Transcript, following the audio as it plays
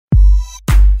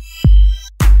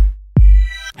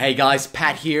Hey guys,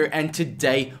 Pat here, and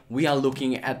today we are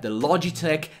looking at the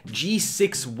Logitech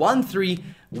G613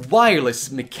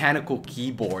 wireless mechanical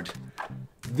keyboard.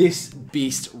 This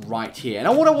beast right here.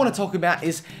 And what I want to talk about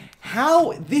is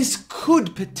how this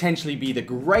could potentially be the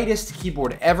greatest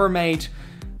keyboard ever made,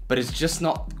 but it's just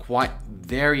not quite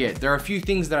there yet. There are a few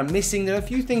things that are missing, there are a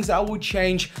few things that I would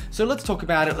change, so let's talk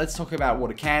about it. Let's talk about what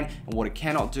it can and what it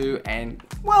cannot do, and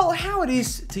well, how it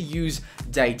is to use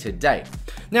day to day.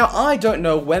 Now, I don't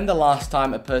know when the last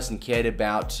time a person cared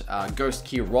about ghost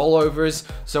key rollovers,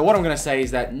 so what I'm going to say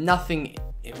is that nothing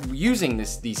using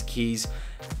these keys,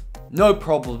 no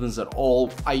problems at all.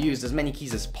 I used as many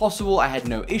keys as possible, I had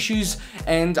no issues,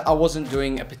 and I wasn't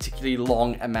doing a particularly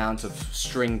long amount of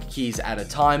string keys at a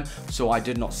time, so I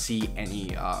did not see any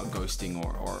ghosting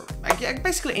or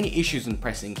basically any issues in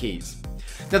pressing keys.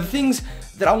 Now, the things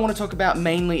that I want to talk about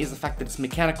mainly is the fact that it's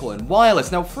mechanical and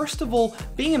wireless. Now, first of all,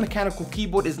 being a mechanical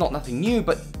keyboard is not nothing new,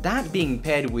 but that being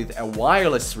paired with a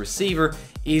wireless receiver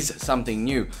is something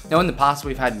new. Now, in the past,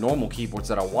 we've had normal keyboards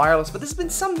that are wireless, but there's been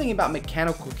something about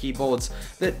mechanical keyboards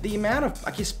that the amount of,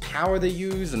 I guess, power they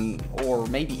use or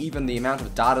maybe even the amount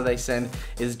of data they send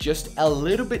is just a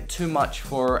little bit too much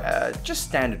for just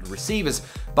standard receivers.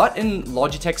 But in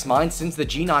Logitech's mind, since the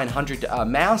G900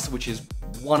 mouse, which is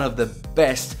one of the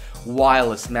best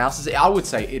wireless mouses, I would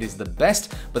say it is the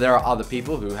best, but there are other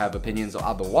people who have opinions or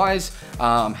otherwise.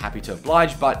 I'm happy to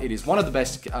oblige, but it is one of the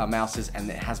best mouses, and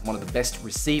it has one of the best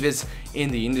receivers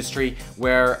in the industry,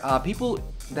 where people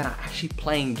that are actually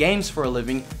playing games for a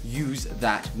living use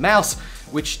that mouse,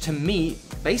 which to me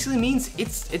basically means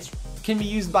it can be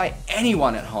used by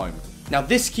anyone at home. Now,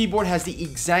 this keyboard has the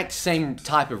exact same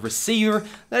type of receiver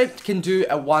that it can do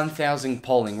a 1000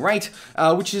 polling rate,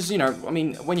 which is, you know, I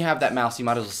mean, when you have that mouse, you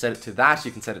might as well set it to that.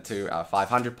 You can set it to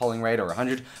 500 polling rate or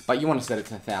 100, but you want to set it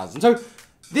to 1000. So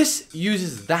this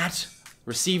uses that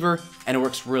receiver and it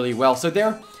works really well. So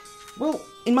well,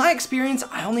 in my experience,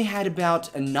 I only had about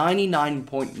a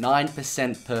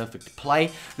 99.9% perfect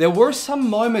play. There were some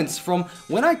moments from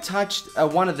when I touched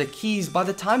one of the keys, by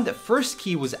the time that first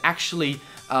key was actually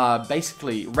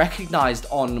basically recognized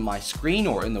on my screen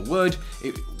or in the word,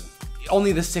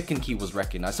 only the second key was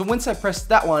recognized. So once I pressed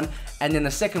that one, and then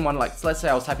the second one, like let's say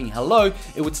I was typing hello,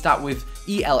 it would start with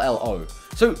ELLO.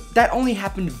 So that only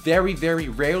happened very, very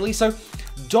rarely. So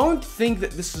don't think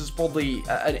that this is probably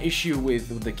an issue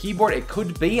with the keyboard. It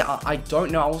could be, I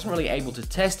don't know, I wasn't really able to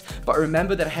test, but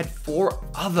remember that I had 4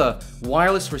 other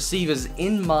wireless receivers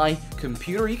in my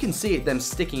computer. You can see them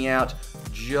sticking out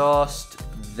just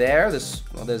there. There's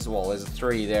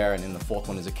 3 there, and then the 4th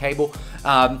one is a cable.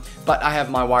 But I have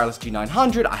my wireless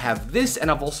G900, I have this, and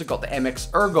I've also got the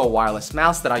MX Ergo wireless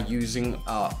mouse that I'm using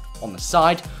on the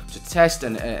side to test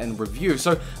and review.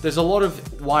 So there's a lot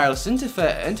of wireless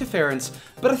interference,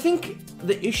 but I think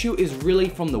the issue is really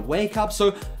from the wake up.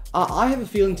 So I have a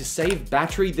feeling to save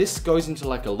battery, this goes into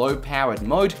like a low powered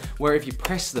mode, where if you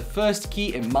press the first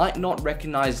key, it might not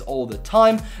recognize all the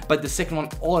time, but the second one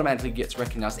automatically gets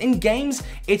recognized. In games,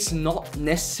 it's not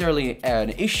necessarily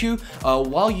an issue.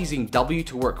 While using W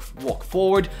to walk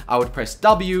forward, I would press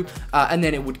W, and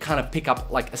then it would kind of pick up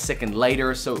like a second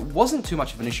later, so it wasn't too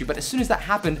much of an issue. But as soon as that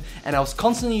happened, and I was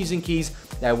constantly using keys,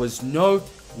 there was no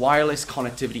wireless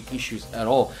connectivity issues at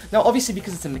all. Now, obviously,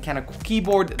 because it's a mechanical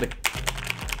keyboard, the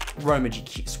Romagy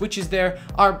key switches there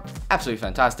are absolutely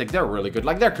fantastic. They're really good.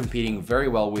 Like, they're competing very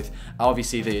well with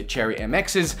obviously the Cherry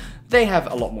MXs. They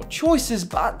have a lot more choices,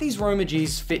 but these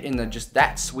Romagys fit in just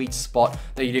that sweet spot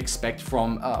that you'd expect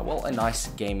from well, a nice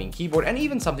gaming keyboard and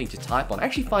even something to type on. I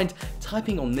actually find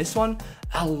typing on this one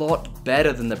a lot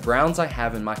better than the Browns I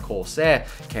have in my Corsair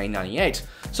K98.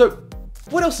 So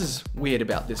what else is weird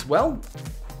about this? Well,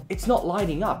 it's not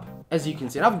lighting up. As you can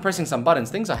see, and I've been pressing some buttons,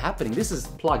 things are happening. This is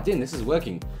plugged in, this is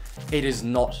working. It is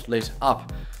not lit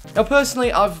up. Now,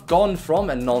 personally, I've gone from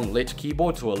a non-lit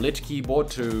keyboard to a lit keyboard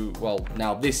to, well,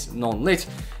 now this non-lit.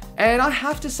 And I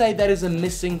have to say that is a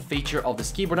missing feature of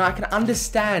this keyboard. Now, I can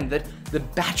understand that the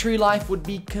battery life would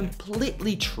be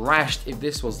completely trashed if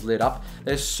this was lit up.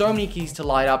 There's so many keys to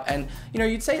light up, and you know,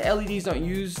 you'd say LEDs don't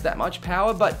use that much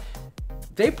power, but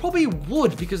they probably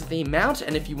would because of the amount,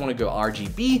 and if you want to go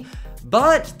RGB.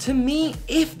 But to me,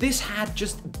 if this had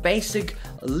just basic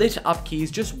lit up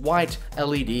keys, just white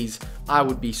LEDs, I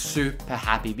would be super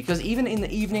happy, because even in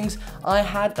the evenings, I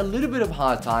had a little bit of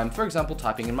hard time, for example,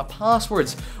 typing in my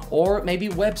passwords, or maybe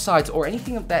websites, or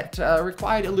anything that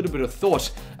required a little bit of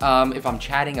thought. If I'm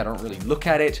chatting, I don't really look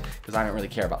at it, because I don't really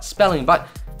care about spelling, but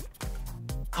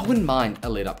I wouldn't mind a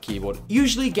lit up keyboard.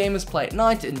 Usually gamers play at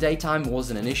night, and daytime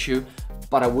wasn't an issue,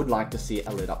 but I would like to see a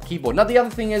lit up keyboard. Now, the other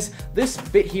thing is, this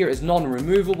bit here is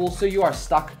non-removable, so you are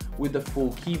stuck with the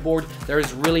full keyboard. There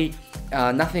is really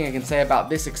nothing I can say about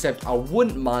this except I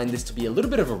wouldn't mind this to be a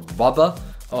little bit of a rubber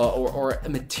or a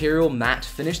material matte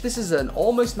finish. This is an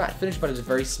almost matte finish, but it's a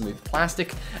very smooth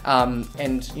plastic.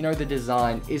 And you know, the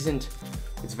design isn't,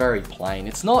 it's very plain.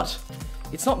 It's not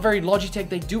very Logitech.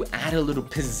 They do add a little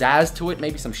pizzazz to it,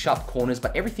 maybe some sharp corners,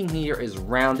 but everything here is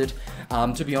rounded.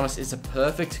 To be honest, it's a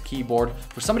perfect keyboard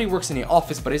for somebody who works in the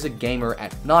office but is a gamer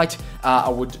at night. I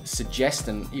would suggest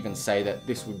and even say that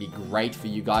this would be great for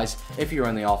you guys if you're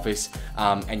in the office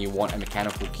and you want a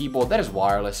mechanical keyboard that is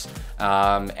wireless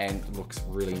and looks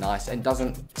really nice and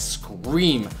doesn't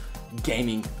scream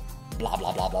gaming blah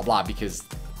blah blah blah blah, because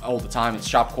all the time it's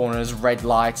sharp corners, red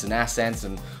lights and accents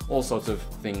and all sorts of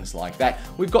things like that.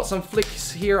 We've got some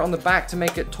flicks here on the back to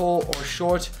make it tall or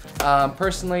short.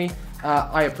 Personally,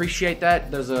 I appreciate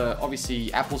that. There's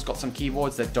obviously Apple's got some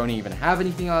keyboards that don't even have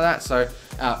anything like that, so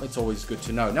it's always good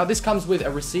to know. Now this comes with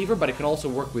a receiver, but it can also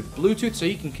work with Bluetooth, so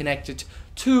you can connect it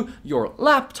to your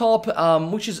laptop,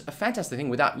 which is a fantastic thing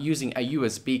without using a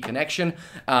USB connection.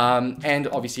 And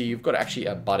obviously you've got actually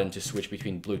a button to switch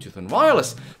between Bluetooth and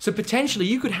wireless. So potentially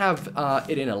you could have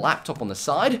it in a laptop on the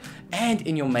side and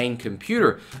in your main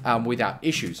computer without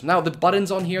issues. Now the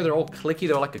buttons on here, they're all clicky.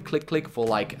 They're like a click for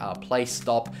like play,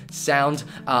 stop, sound.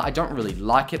 I don't really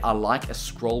like it. I like a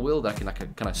scroll wheel that can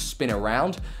like kind of spin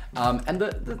around. And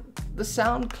the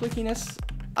sound clickiness,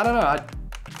 I don't know. I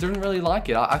didn't really like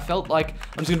it. I felt like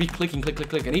I'm just gonna be clicking,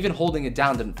 click, and even holding it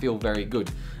down didn't feel very good.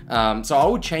 So I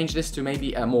would change this to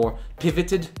maybe a more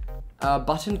pivoted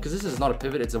button, because this is not a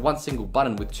pivot, it's a one single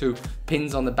button with two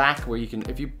pins on the back where you can,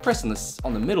 if you press on this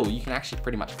on the middle, you can actually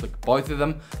pretty much click both of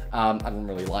them. I didn't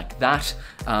really like that.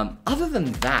 Other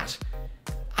than that,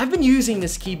 I've been using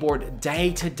this keyboard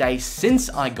day to day since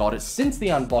I got it, since the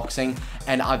unboxing,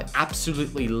 and I've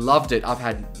absolutely loved it. I've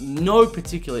had no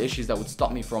particular issues that would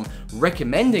stop me from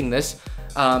recommending this,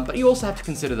 but you also have to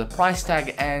consider the price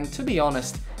tag, and to be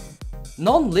honest,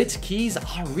 non-lit keys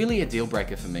are really a deal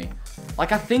breaker for me.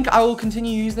 Like, I think I will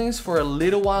continue using this for a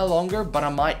little while longer, but I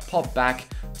might pop back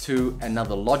to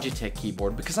another Logitech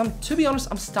keyboard, because to be honest,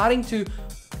 I'm starting to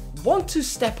want to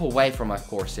step away from my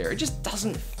Corsair. It just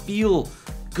doesn't feel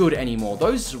good anymore.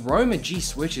 Those Roma G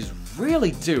switches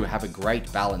really do have a great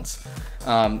balance.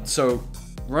 So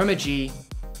Roma G,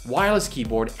 wireless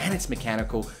keyboard, and it's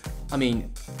mechanical. I mean,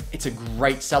 it's a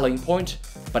great selling point,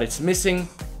 but it's missing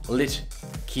lit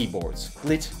keyboards,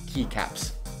 lit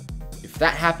keycaps. If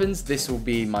that happens, this will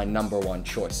be my #1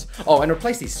 choice. Oh, and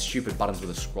replace these stupid buttons with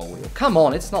a scroll wheel. Come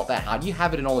on, it's not that hard. You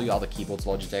have it in all your other keyboards,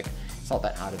 Logitech. It's not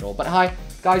that hard at all. But hi,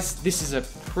 guys, this is a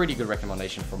pretty good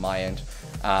recommendation from my end.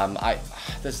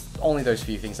 There's only those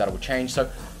few things that I would change. So,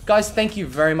 guys, thank you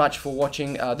very much for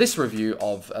watching this review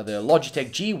of the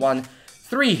Logitech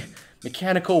G613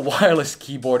 mechanical wireless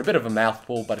keyboard. A bit of a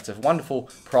mouthful, but it's a wonderful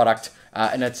product,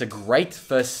 and it's a great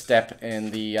first step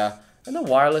in the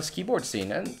wireless keyboard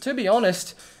scene. And to be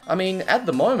honest, I mean, at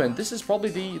the moment, this is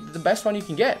probably the best one you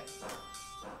can get.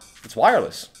 It's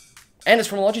wireless, and it's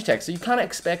from Logitech, so you kind of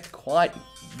expect quite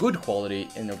good quality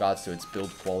in regards to its build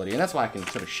quality, and that's why I can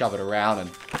sort of shove it around and,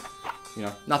 you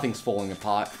know, nothing's falling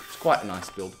apart. It's quite a nice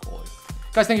build quality.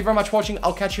 Guys, thank you very much for watching.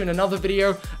 I'll catch you in another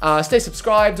video. Stay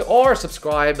subscribed or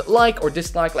subscribe, like or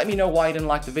dislike. Let me know why you didn't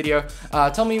like the video.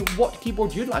 Tell me what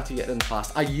keyboard you'd like to get in the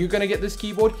past. Are you gonna get this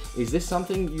keyboard? Is this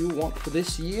something you want for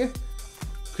this year?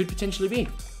 Could potentially be.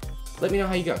 Let me know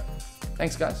how you go.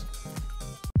 Thanks, guys.